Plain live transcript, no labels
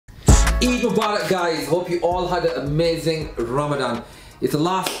Eid Mubarak, guys. Hope you all had an amazing Ramadan. It's the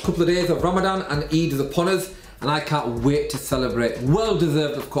last couple of days of Ramadan and Eid is upon us, and I can't wait to celebrate. Well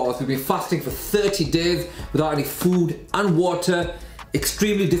deserved, of course. We've been fasting for 30 days without any food and water.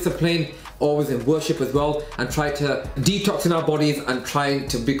 Extremely disciplined, always in worship as well, and try to detox in our bodies and try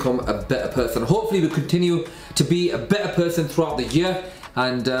to become a better person. Hopefully we continue to be a better person throughout the year,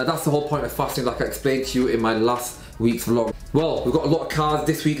 and that's the whole point of fasting, like I explained to you in my last week's vlog. Well, we've got a lot of cars.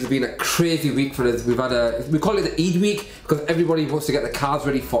 This week has been a crazy week for us. We call it the Eid week because everybody wants to get the cars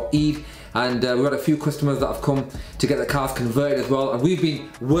ready for Eid, and we've had a few customers that have come to get the cars converted as well, and we've been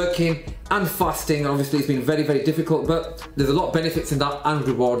working and fasting. Obviously it's been very, very difficult, but there's a lot of benefits in that and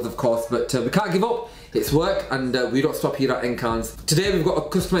rewards, of course, but we can't give up. It's work, and we don't stop here at Enkahnz. Today we've got a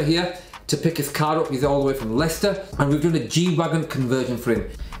customer here to pick his car up. He's all the way from Leicester, and we've done a G-wagon conversion for him.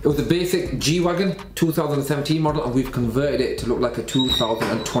 It was a basic G-wagon 2017 model, and we've converted it to look like a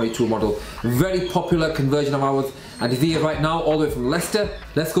 2022 model. Very popular conversion of ours, and he's here right now all the way from Leicester.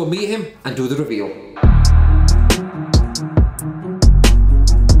 Let's go meet him and do the reveal.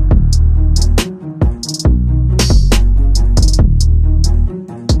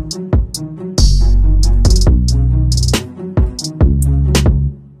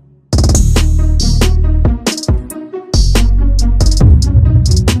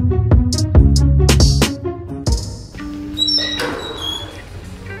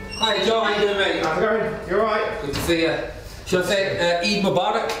 Hi Joe, how you doing, mate? How's it going? You alright? Good to see you. Should I say Eid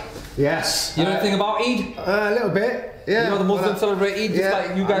Mubarak? Yes. You know anything about Eid? A little bit, yeah. You know the Muslims celebrate Eid just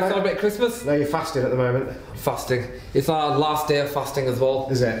like you guys celebrate Christmas? No, you're fasting at the moment. Fasting. It's our last day of fasting as well.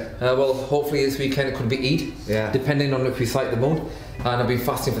 Is it? Well, hopefully this weekend it could be Eid. Yeah. Depending on if we sight the moon. And I've been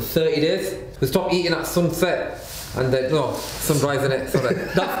fasting for 30 days. We stopped eating at sunset. And then, no, sunrise in it, sorry.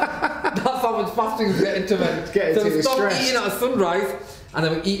 That's how much fasting is getting to me. It's getting so to we stop stressed. eating at sunrise, and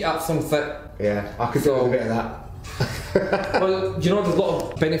then we eat at sunset. Yeah, I could do a bit of that. Well, do you know there's a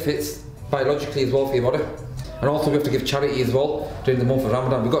lot of benefits biologically as well for your body? And also we have to give charity as well during the month of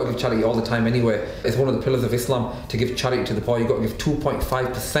Ramadan. We've got to give charity all the time anyway. It's one of the pillars of Islam to give charity to the poor. You've got to give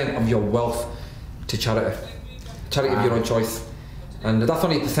 2.5% of your wealth to charity. Charity of your own choice. And that's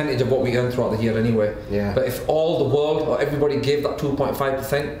only a percentage of what we earn throughout the year anyway. Yeah. But if all the world or everybody gave that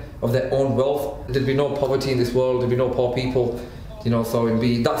 2.5% of their own wealth, there'd be no poverty in this world, there'd be no poor people, you know, so it'd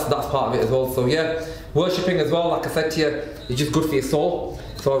be, that's part of it as well. So yeah, worshipping as well, like I said to you, is just good for your soul.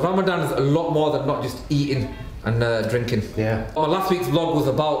 So Ramadan is a lot more than not just eating and drinking. Yeah. Our last week's vlog was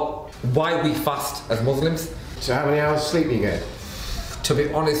about why we fast as Muslims. So how many hours of sleep do you get? To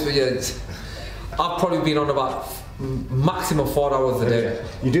be honest with you, I've probably been on about maximum 4 hours a day.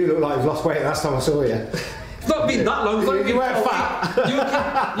 You do look like you've lost weight last time I saw you. It's not been that long. You weren't fat.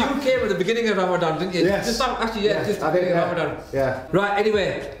 You came at the beginning of Ramadan, didn't you? Yes. Just actually, yeah, just I did, Ramadan. Yeah. Right.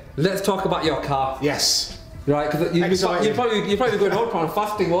 Anyway, let's talk about your car. Yes. Right, because you're probably going out on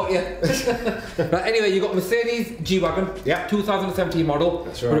fasting, won't you? Right. Anyway, you got Mercedes G-wagon. Yeah. 2017 model.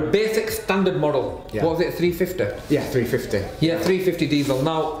 That's right. But a basic standard model. Yeah. What was it? 350. Yeah, 350. Yeah, 350 diesel.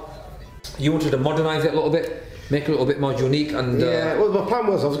 Now, you wanted to modernise it a little bit. Make it a little bit more unique and... yeah, well my plan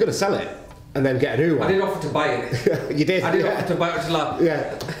was I was going to sell it and then get a new one. I did offer to buy it. You did? I did offer to buy it until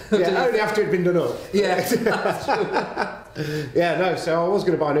only after it'd been done up. Yeah, that's true. Yeah, no, so I was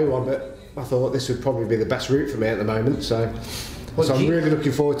going to buy a new one, but I thought this would probably be the best route for me at the moment, so I'm really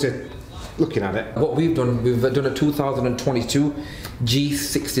looking forward to looking at it. What we've done a 2022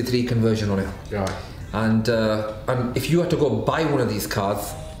 G63 conversion on it. Right. And if you had to go buy one of these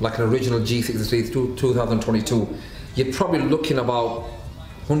cars, like an original G63 2022, you're probably looking about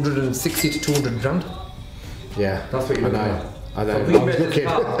 160 to 200 grand. Yeah, that's what you're looking at. I know. So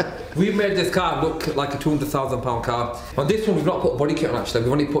we've made this car look like a £200,000 car. On this one, we've not put body kit on actually.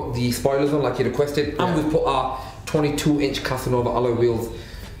 We've only put the spoilers on like you requested, and we've put our 22-inch Casanova alloy wheels.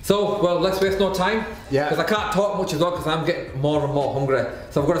 So, well, let's waste no time. Yeah. Because I can't talk much as well because I'm getting more and more hungry.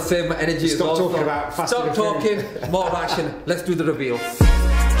 So I've got to save my energy as well. Stop talking about fasting. Stop talking, more action. Let's do the reveal.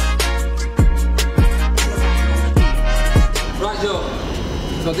 Right, Joe.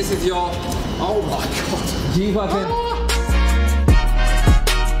 So this is your, oh my god, G-wagon.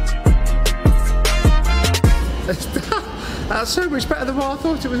 That's so much better than what I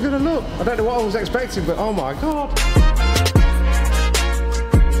thought it was going to look. I don't know what I was expecting, but oh my god.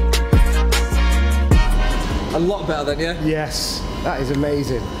 A lot better than you. Yes, that is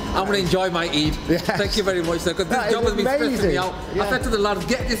amazing. I'm going to enjoy my Eid. Yes. Thank you very much, sir, because this job has been stressing me out. Yeah. I said to the lads,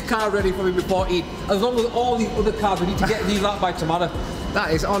 get this car ready for me before Eid. As long as all these other cars, we need to get these out by tomorrow.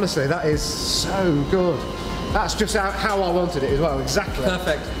 That is, honestly, that is so good. That's just how I wanted it as well, exactly.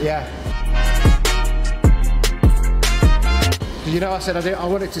 Perfect. Yeah. Did You know, I said I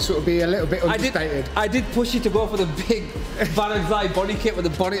want it to sort of be a little bit understated. I did push you to go for the big Barugzai body kit with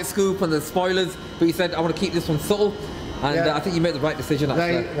the bonnet scoop and the spoilers, but you said I want to keep this one subtle, and I think you made the right decision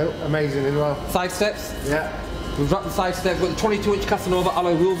actually. They're amazing as well. Side steps. Yeah. We've wrapped the side step, got the 22-inch Casanova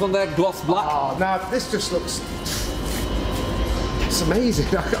alloy wheels on there, gloss black. Oh, now this just looks... It's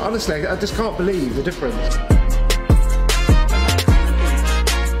amazing. Honestly, I just can't believe the difference.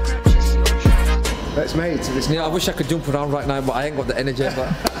 That's made to this. Yeah, I wish I could jump around right now, but I ain't got the energy. But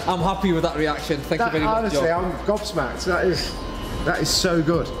I'm happy with that reaction. Thank you very much. Honestly, I'm gobsmacked. That is so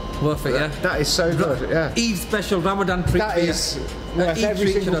good. Worth it, yeah. That is so good. Yeah. Eid special Ramadan treat. That is worth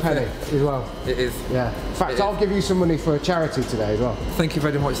every single penny as well. It is. Yeah. In fact, I'll give you some money for a charity today as well. Thank you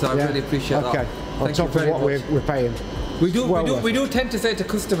very much, sir. I really appreciate that. Okay. On top of what we're paying. We do tend to say to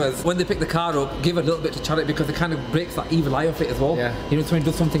customers when they pick the car up, give a little bit to charity because it kind of breaks that evil eye of it as well. Yeah. You know, when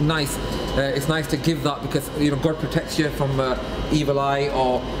you do something nice, it's nice to give that because you know God protects you from evil eye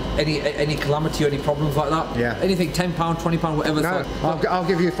or any calamity or any problems like that. Yeah. Anything, £10, £20, whatever. No, so, I'll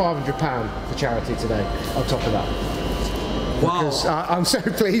give you £500 for charity today. On top of that. Wow. Because I'm so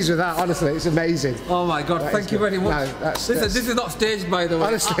pleased with that, honestly, it's amazing. Oh my God, thank you very much. No, this is not staged, by the way.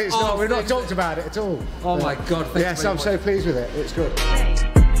 Honestly, it's not. We've not talked about it at all. Oh my God, thank you yes, I'm so pleased with it. It's good.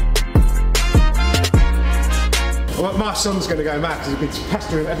 Well, my son's going to go mad because he's been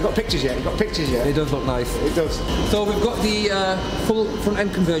pestering. Have you got pictures yet? You've got pictures yet? It does look nice. It does. So we've got the full front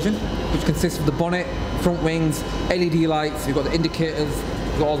end conversion, which consists of the bonnet, front wings, LED lights, we've got the indicators,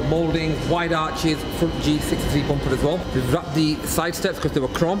 we've got all the moulding, wide arches, front G63 bumper as well. We've wrapped the side steps because they were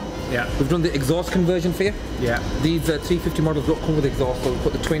chrome. Yeah. We've done the exhaust conversion for you. Yeah. These 350 models don't come with exhaust, so we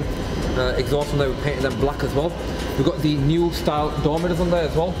put the twin exhaust on there, we painted them black as well. We've got the new style door mirrors on there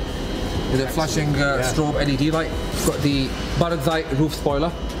as well. With a flashing strobe LED light. We've got the Barugzai roof spoiler.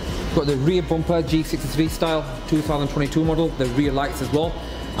 We've got the rear bumper G63 style 2022 model, the rear lights as well.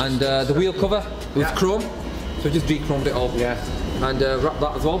 And the wheel cover with chrome. So just de-chromed it all. Yeah. And wrapped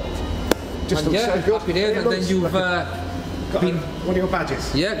that as well. Just looks so good. Happy days. And then you've been... One of your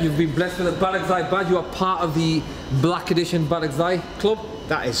badges. Yeah, you've been blessed with a Barugzai badge. You are part of the Black Edition Barugzai Club.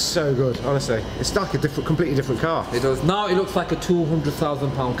 That is so good, honestly. It's like a completely different car. It does. Now it looks like a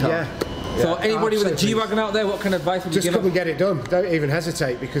 £200,000 car. Yeah. So anybody with a G-wagon out there, what kind of advice would you give? Just come and get it done. Don't even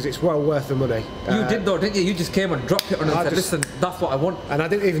hesitate because it's well worth the money. You did though, didn't you? You just came and dropped it on and said, listen, that's what I want. And I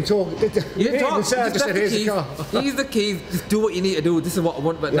didn't even talk. You didn't even say, I just said, here's the car. Here's the keys, just do what you need to do. This is what I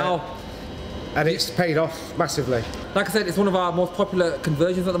want, but now... And it's paid off massively. Like I said, it's one of our most popular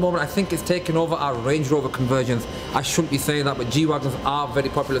conversions at the moment. I think it's taken over our Range Rover conversions. I shouldn't be saying that, but G-Wagons are very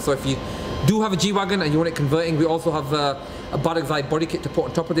popular. So if you do have a G-Wagon and you want it converting, we also have a Barugzai body kit to put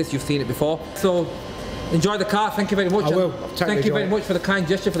on top of this. You've seen it before. So enjoy the car. Thank you very much. I will. Thank you very much for the kind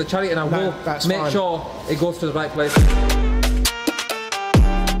gesture for the charity, and I will make sure it goes to the right place.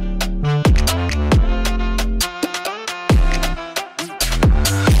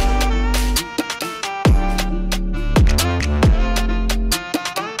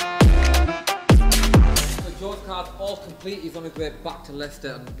 All complete. He's on his way back to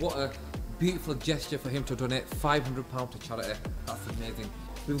Leicester, and what a beautiful gesture for him to donate £500 to charity. That's amazing.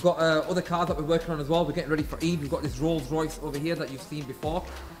 We've got other cars that we're working on as well. We're getting ready for Eid. We've got this Rolls Royce over here that you've seen before.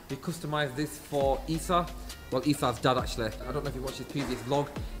 We customised this for Isa. Well, Isa's dad actually. I don't know if you watched his previous vlog.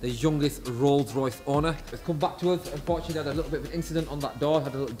 The youngest Rolls Royce owner has come back to us. Unfortunately, had a little bit of an incident on that door.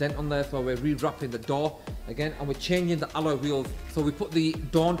 Had a little dent on there, so we're re-wrapping the door again, and we're changing the alloy wheels. So we put the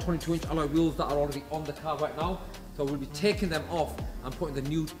Dawn 22-inch alloy wheels that are already on the car right now. So we'll be taking them off and putting the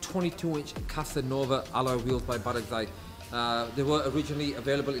new 22-inch Casanova alloy wheels by Barugzai. They were originally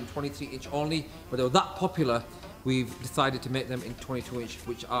available in 23-inch only, but they were that popular, we've decided to make them in 22-inch,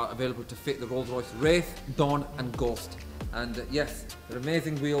 which are available to fit the Rolls Royce Wraith, Dawn and Ghost. And yes, they're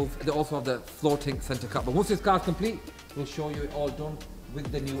amazing wheels. They also have the floating centre cap. But once this car's complete, we'll show you it all done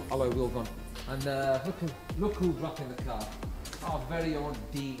with the new alloy wheels on. And look who's wrapping the car. Our very own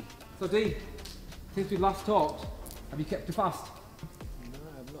D. So D, since we last talked, have you kept it fast? No,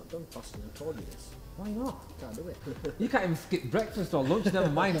 I've not done fasting. I told you this. Why not? Can't do it. You can't even skip breakfast or lunch, never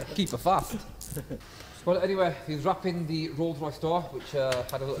mind keep it fast. Well, anyway, he's wrapping the Rolls Royce door, which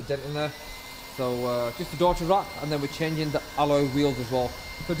had a little dent in there. So just the door to wrap, and then we're changing the alloy wheels as well.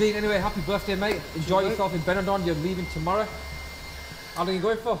 So Dean, anyway, happy birthday, mate. Enjoy yourself in Benidorm. You're leaving tomorrow. How long are you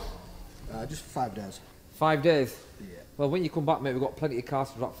going for? Just 5 days. 5 days? Yeah. Well, when you come back, mate, we've got plenty of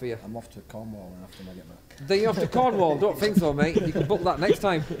cars to wrap for you. I'm off to Cornwall after I get back. Then you're off to Cornwall? Don't think so, mate. You can book that next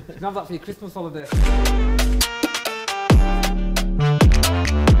time. You can have that for your Christmas holiday.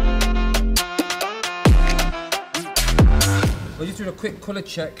 We're just doing a quick colour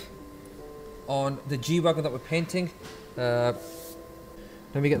check on the G-Wagon that we're painting. Let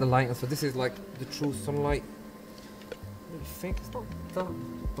me get the light. So this is like the true sunlight. I think it's not that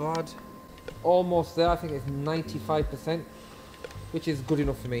bad. Almost there. I think it's 95%, which is good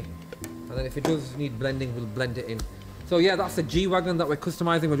enough for me. And then if it does need blending, we'll blend it in. So yeah, that's the G-wagon that we're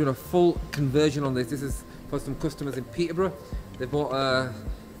customizing. We're doing a full conversion on this. This is for some customers in Peterborough. They bought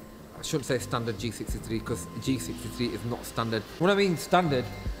I shouldn't say standard G63 because G63 is not standard. When I mean standard,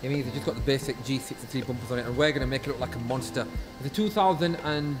 it means it's just got the basic G63 bumpers on it, and we're going to make it look like a monster. It's a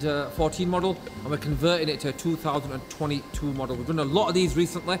 2014 model, and we're converting it to a 2022 model. We've done a lot of these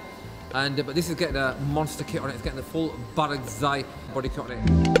recently, and but this is getting a monster kit on it. It's getting the full Barugzai body kit on it.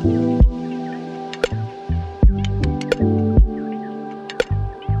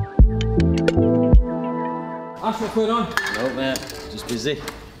 Ash, what's going on? No, mate, just busy.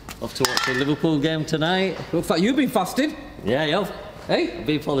 Off to watch the Liverpool game tonight. Looks like you've been fasting. Yeah, yeah. Hey? I've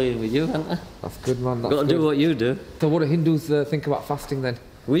been following with you, haven't I? That's good, man. That's Got to do what you do. So what do Hindus think about fasting then?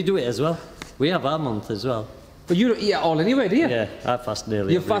 We do it as well. We have our month as well. But you don't eat at all anyway, do you? Yeah, I fast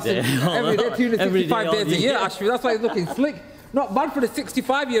nearly You're fasting every day, 365 days a year, Ashby. That's why he's looking slick. Not bad for the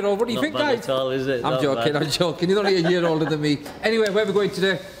 65-year-old. What do you think, guys? Not bad at all, is it? I'm joking, I'm joking. He's only a year older than me. Anyway, where are we going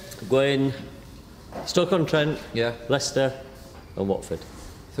today? Going Stoke-on-Trent, yeah, Leicester and Watford.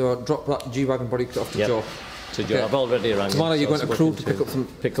 So drop that G-wagon body kit off to Joe. To Joe. Okay. I've already rang him. Tomorrow you're going to Crewe to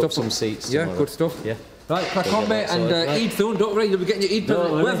pick up some seats. Yeah, tomorrow. good stuff. Yeah. Right, crack on, mate, and Eid soon. Don't worry, you'll be getting your Eid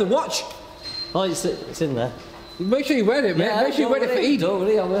present. Where's the watch? Oh, it's in there. Make sure you wear it, mate. Yeah, make sure you wear it for Eid. Don't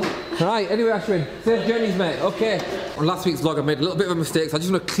worry, I will. Right, anyway, Ashwin, safe journeys, mate. Okay. On last week's vlog, I made a little bit of a mistake, so I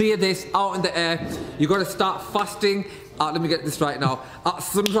just want to clear this out in the air. You've got to start fasting. Let me get this right now. At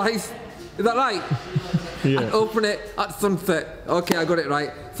sunrise. Is that right? Yeah. And open it at sunset. Okay, I got it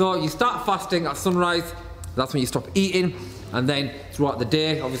right. So you start fasting at sunrise. That's when you stop eating, and then throughout the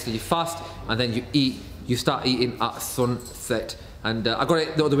day, obviously you fast, and then you eat. You start eating at sunset. And I got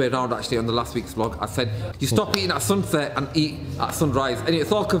it the other way around actually on the last week's vlog. I said you stop eating at sunset and eat at sunrise. And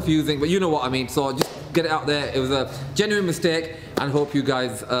it's all confusing, but you know what I mean. So just get it out there. It was a genuine mistake, and hope you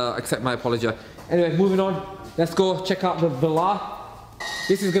guys accept my apology. Anyway, moving on. Let's go check out the villa.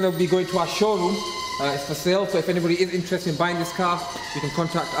 This is going to be going to our showroom. It's for sale, so if anybody is interested in buying this car, you can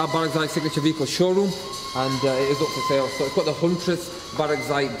contact our Barugzai Signature Vehicle showroom, and it is up for sale. So it's got the Huntress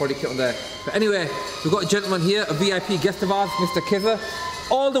Barugzai body kit on there. But anyway, we've got a gentleman here, a VIP guest of ours, Mr. Kizza,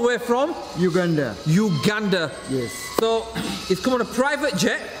 all the way from Uganda. Uganda. Yes. So he's come on a private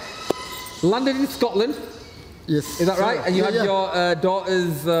jet, landed in Scotland. Yes. Is that right? And you had your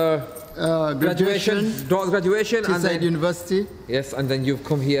daughter's graduation, and then university. Yes, and then you've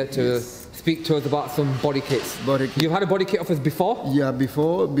come here to speak to us about some body kits. You've had a body kit of us before? Yeah,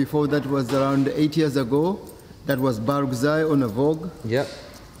 before that was around 8 years ago. That was Barugzai on a Vogue. Yep.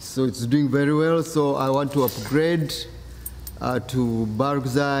 So it's doing very well. So I want to upgrade to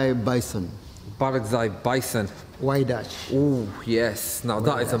Barugzai Bison. Barugzai Bison. Y-dash. Oh yes, now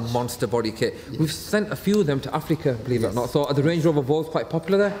that is a monster body kit. Yes. We've sent a few of them to Africa, believe it or not. So are the Range Rover Vogue's quite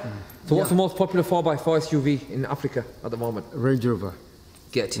popular there? So what's the most popular 4x4 SUV in Africa at the moment? Range Rover.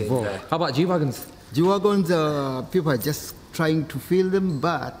 Get in there. How about G-wagons? G-wagons, people are just trying to fill them,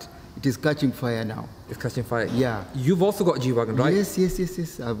 but it is catching fire now. It's catching fire? Yeah. You've also got a G-wagon, right?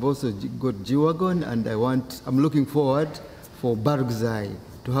 Yes. I've also got G-wagon, and I'm looking forward for Barugzai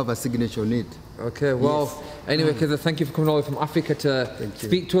to have a signature on it. Okay, well, anyway, Kizza, thank you for coming all the way from Africa to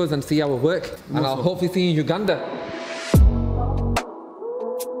speak to us and see our work. And I'll hopefully see you in Uganda.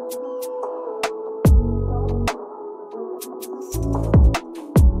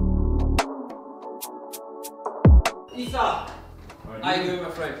 Isa, how you doing, my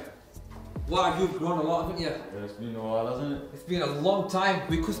friend? Wow, you've grown a lot, haven't you? Yeah, it's been a while, hasn't it? It's been a long time.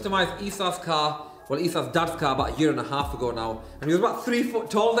 We customised Isa's car. Well, Isa's dad's car about a year and a half ago now. And he was about 3 foot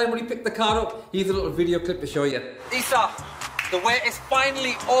tall then when he picked the car up. Here's a little video clip to show you. Isa, the wait is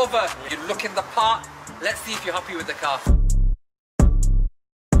finally over. You're looking the part. Let's see if you're happy with the car.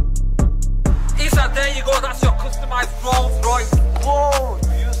 Isa, there you go. That's your customised Rolls Royce. Whoa,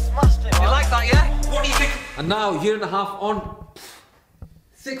 you smashed it. You like that, yeah? What do you think? And now, year and a half on,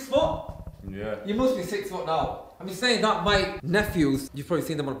 6 foot? Yeah. You must be 6 foot now. I'm just saying that my nephews, you've probably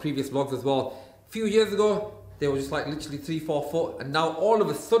seen them on previous vlogs as well. A few years ago, they were just like literally 3-4 foot, and now all of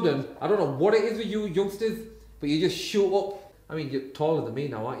a sudden, I don't know what it is with you youngsters, but you just shoot up. I mean, you're taller than me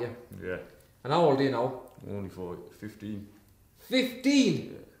now, aren't you? Yeah. And how old are you now? Only for 15. 15?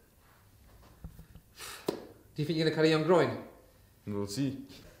 Yeah. Do you think you're gonna carry on growing? We'll see.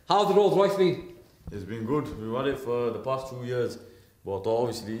 How's the Rolls Royce been? It's been good. We've had it for the past 2 years, but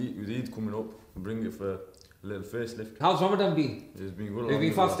obviously with Eid coming up, we bring it for A little facelift. How's Ramadan been? It's been good. Have you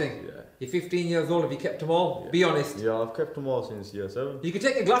been fasting? Yeah. You're 15 years old, have you kept them all? Yeah. Be honest. Yeah, I've kept them all since year 7. You can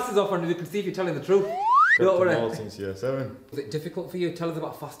take your glasses off and we can see if you're telling the truth. Kept them all since year 7. Was it difficult for you? Tell us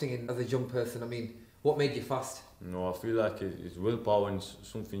about fasting as a young person. I mean, what made you fast? No, I feel like it's willpower and it's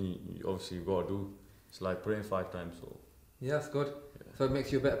something obviously you've got to do. It's like praying 5 times. So. Yeah, that's good. Yeah. So it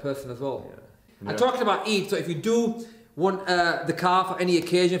makes you a better person as well. Yeah. And talking about Eid, so if you do want the car for any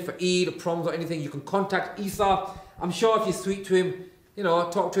occasion, for Eid or proms or anything, you can contact Isa. I'm sure if you're sweet to him, you know,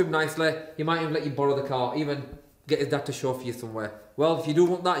 talk to him nicely, he might even let you borrow the car, even get his dad to chauffeur you somewhere. Well, if you do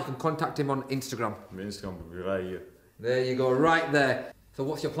want that, you can contact him on Instagram. My Instagram will be right here. There you go, right there. So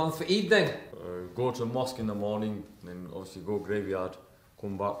what's your plans for Eid then? Go to the mosque in the morning, then obviously go graveyard,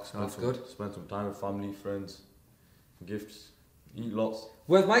 come back, spend some time with family, friends, gifts, eat lots.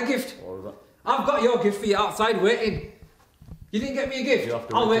 Where's my gift? All of that. I've got your gift for you outside waiting. You didn't get me a gift? You have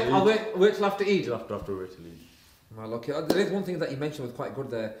to I'll wait wait till after Eid. You have to wait till Eid. Well, okay. There is one thing that you mentioned was quite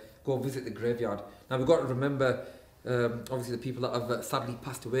good there. Go and visit the graveyard. Now we've got to remember, obviously the people that have sadly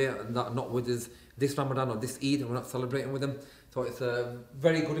passed away and that are not with us this Ramadan or this Eid, and we're not celebrating with them. So it's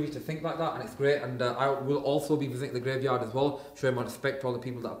very good of you to think like that, and it's great. And I will also be visiting the graveyard as well, showing my respect to all the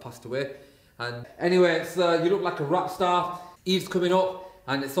people that have passed away. And anyway, you look like a rap star. Eid's coming up,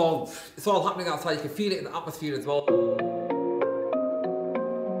 and it's all happening outside. You can feel it in the atmosphere as well.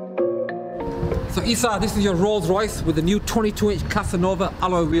 So Isa, this is your Rolls Royce with the new 22-inch Casanova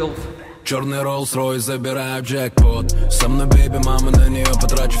alloy wheels. Черный Rolls Royce, забираю джекпот. Со мной baby, мама, на нее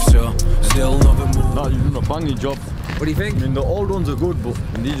потрачу все. Сделал новый move. No, you're doing a banging job. What do you think? I mean, the old ones are good, but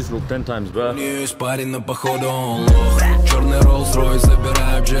these just look 10 times better. Не есть парень, но походу он лох. Черный Rolls Royce,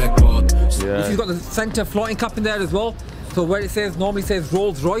 забираю джекпот. Yeah. You've got the centre floating cap in there as well. So where it normally says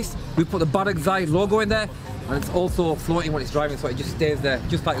Rolls Royce, we put the Barugzai logo in there. And it's also floating when it's driving, so it just stays there,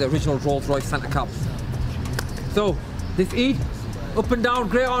 just like the original Rolls Royce centre cap. So, this Eid, up and down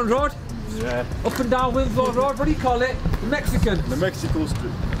Great Ormond Road? Yeah. Up and down Winslow Road, what do you call it? The Mexican? The Mexico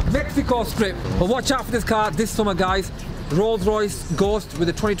strip. Mexico strip. Well, watch out for this car this summer, guys. Rolls Royce Ghost with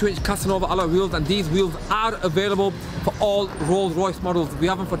the 22-inch Casanova alloy wheels, and these wheels are available for all Rolls Royce models. We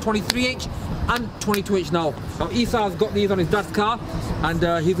have them for 23-inch and 22-inch now. Now, Isa's got these on his dad's car,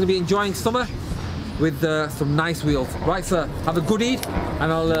 and he's going to be enjoying summer with some nice wheels. Right, sir, have a good Eid,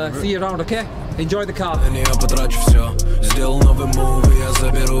 and I'll see you around, okay? Enjoy the car. Сделал новый мув, я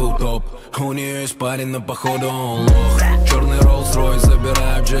заберу топ. У нее есть парень, но походу он лох. Черный Rolls Royce,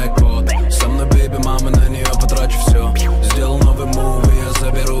 забираю джекпот. Со мной baby, мама, на нее потрачу все. Сделал новый мув, я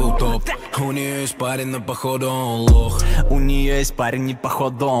заберу топ. У нее есть парень, но походу он лох. У нее есть парень, не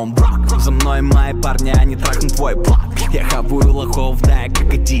походу он брак. За мной мои парни, они трахнут твой блок. Я хавую лохов, да,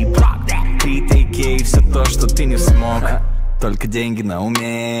 как иди брак. Критики и все то, что ты не смог. Только деньги на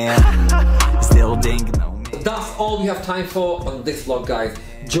уме. Сделал деньги на уме. That's all we have time for on this vlog, guys.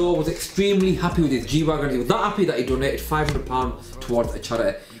 Joe was extremely happy with his G-wagon. He was that happy that he donated £500 towards a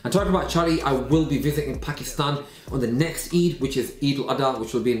charity. And talking about charity, I will be visiting Pakistan on the next Eid, which is Eid al-Adha,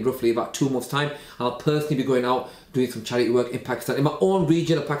 which will be in roughly about 2 months' time. And I'll personally be going out doing some charity work in Pakistan, in my own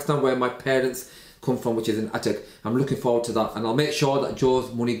region of Pakistan where my parents come from, which is in Attic. I'm looking forward to that, and I'll make sure that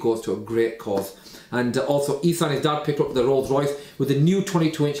Joe's money goes to a great cause. And also, Isa and his dad picked up the Rolls Royce with the new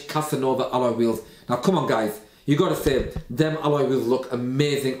 22-inch Casanova alloy wheels. Now, come on, guys. You gotta say, them alloy wheels look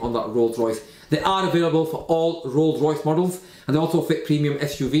amazing on that Rolls Royce. They are available for all Rolls Royce models, and they also fit premium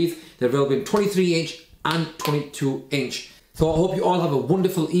SUVs. They're available in 23-inch and 22-inch. So I hope you all have a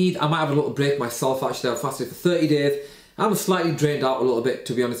wonderful Eid. I might have a little break myself, actually. I've fasted for 30 days. I'm slightly drained out a little bit,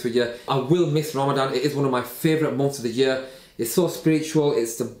 to be honest with you. I will miss Ramadan. It is one of my favourite months of the year. It's so spiritual.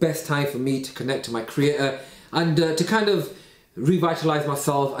 It's the best time for me to connect to my creator and to kind of revitalise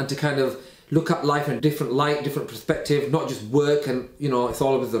myself and to kind of look at life in a different light, different perspective, not just work and, you know, it's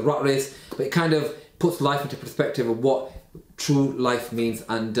all of a rat race, but it kind of puts life into perspective of what true life means.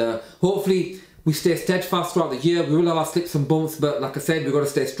 And hopefully we stay steadfast throughout the year. We will have our slips and bumps, but like I said, we've got to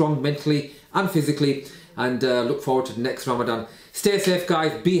stay strong mentally and physically, and look forward to the next Ramadan. Stay safe,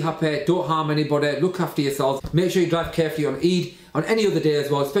 guys. Be happy. Don't harm anybody. Look after yourselves. Make sure you drive carefully on Eid, on any other day as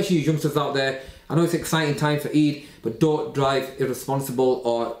well, especially you youngsters out there. I know it's an exciting time for Eid, but don't drive irresponsible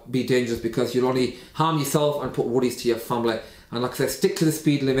or be dangerous, because you'll only harm yourself and put worries to your family. And like I said, stick to the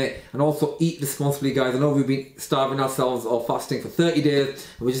speed limit and also eat responsibly, guys. I know we've been starving ourselves or fasting for 30 days,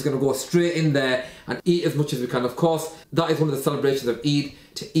 and we're just going to go straight in there and eat as much as we can. Of course, that is one of the celebrations of Eid,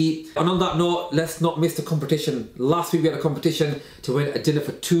 to eat. And on that note, let's not miss the competition. Last week we had a competition to win a dinner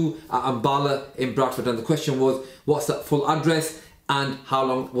for two at Ambala in Bradford, and the question was, what's that full address? and how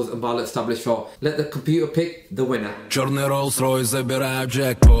long was Ambala established for. Let the computer pick the winner. Черный Rolls Royce, забираю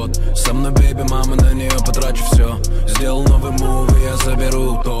джекпот. Со мной бейби, мама, на нее потрачу все. Сделал новый мув, и я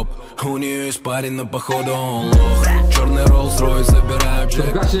заберу топ. У нее есть парень, но походу он лох. Черный Rolls Royce, забираю джекпот.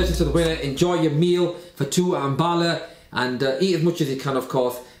 So congratulations to the winner. Enjoy your meal for two at Ambala and eat as much as you can, of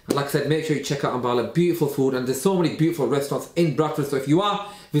course. And like I said, make sure you check out Ambala. Beautiful food, and there's so many beautiful restaurants in Bradford. So if you are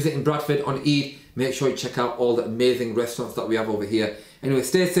visiting Bradford on Eid, make sure you check out all the amazing restaurants that we have over here. Anyway,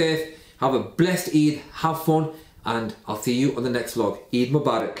 stay safe, have a blessed Eid, have fun, and I'll see you on the next vlog. Eid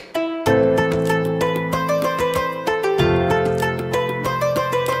Mubarak.